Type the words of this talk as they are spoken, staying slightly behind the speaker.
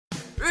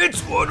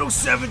It's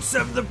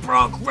 1077 The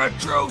Bronx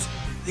Retros,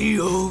 the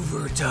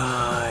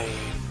overtime.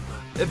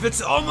 If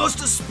it's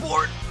almost a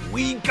sport,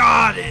 we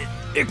got it.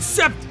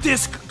 Except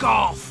disc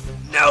golf.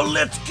 Now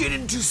let's get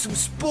into some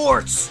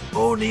sports.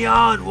 Only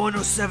on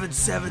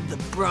 1077 The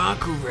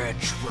Bronx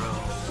Retro.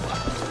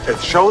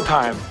 It's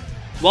showtime.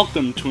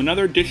 Welcome to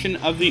another edition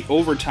of The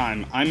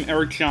Overtime. I'm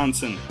Erik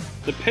Johnson.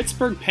 The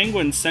Pittsburgh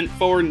Penguins sent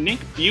forward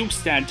Nick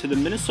Bjugstad to the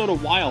Minnesota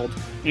Wild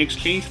in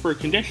exchange for a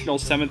conditional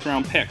 7th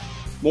round pick.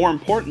 More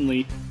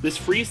importantly, this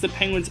frees the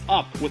Penguins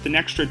up with an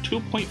extra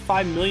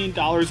 $2.5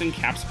 million in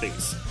cap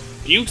space.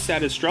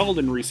 Bjugstad has struggled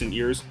in recent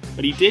years,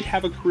 but he did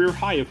have a career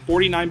high of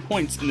 49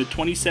 points in the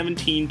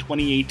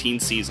 2017-2018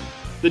 season.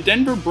 The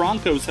Denver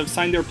Broncos have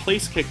signed their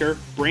place kicker,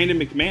 Brandon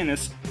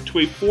McManus, to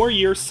a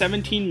 4-year,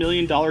 $17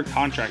 million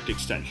contract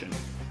extension.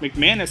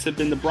 McManus had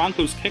been the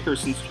Broncos kicker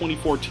since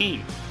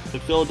 2014. The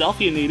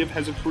Philadelphia native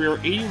has a career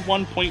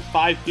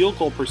 81.5 field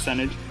goal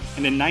percentage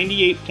and a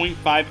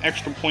 98.5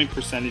 extra point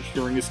percentage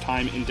during his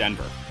time in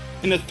Denver.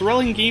 In a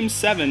thrilling Game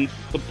 7,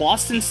 the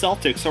Boston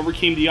Celtics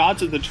overcame the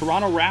odds of the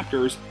Toronto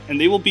Raptors, and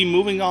they will be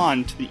moving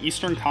on to the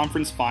Eastern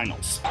Conference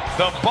Finals.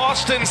 The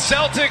Boston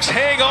Celtics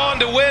hang on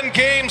to win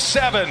Game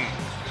 7,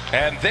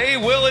 and they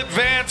will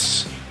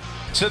advance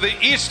to the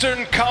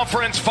Eastern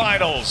Conference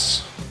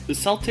Finals. The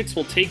Celtics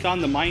will take on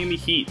the Miami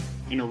Heat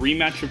in a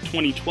rematch of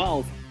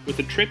 2012 with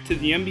a trip to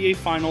the NBA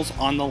Finals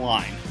on the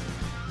line.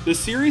 The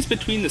series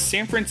between the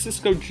San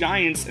Francisco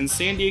Giants and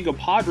San Diego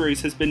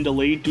Padres has been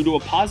delayed due to a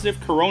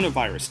positive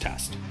coronavirus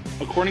test.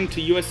 According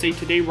to USA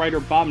Today writer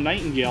Bob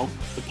Nightingale,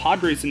 the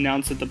Padres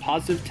announced that the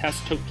positive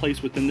test took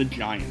place within the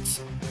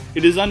Giants.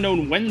 It is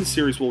unknown when the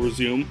series will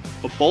resume,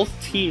 but both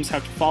teams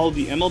have to follow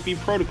the MLB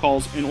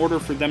protocols in order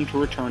for them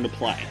to return to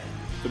play.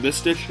 For this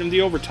edition of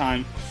The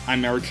Overtime,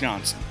 I'm Erik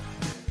Johnson.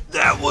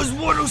 That was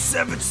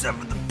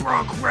 1077 The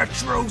Bronx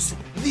Retros,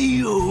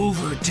 the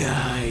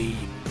overtime.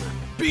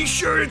 Be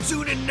sure to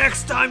tune in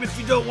next time if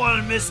you don't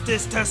want to miss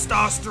this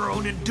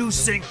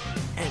testosterone-inducing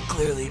and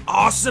clearly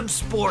awesome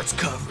sports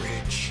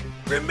coverage.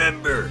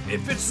 Remember,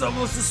 if it's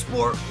almost a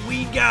sport,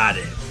 we got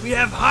it. We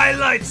have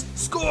highlights,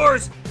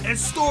 scores, and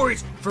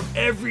stories from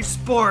every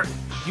sport.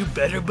 You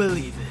better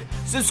believe it.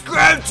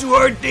 Subscribe to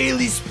our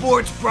daily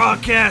sports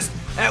broadcast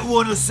at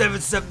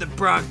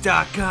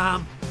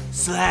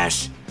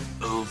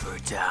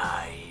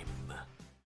 1077thebronx.com/overtime.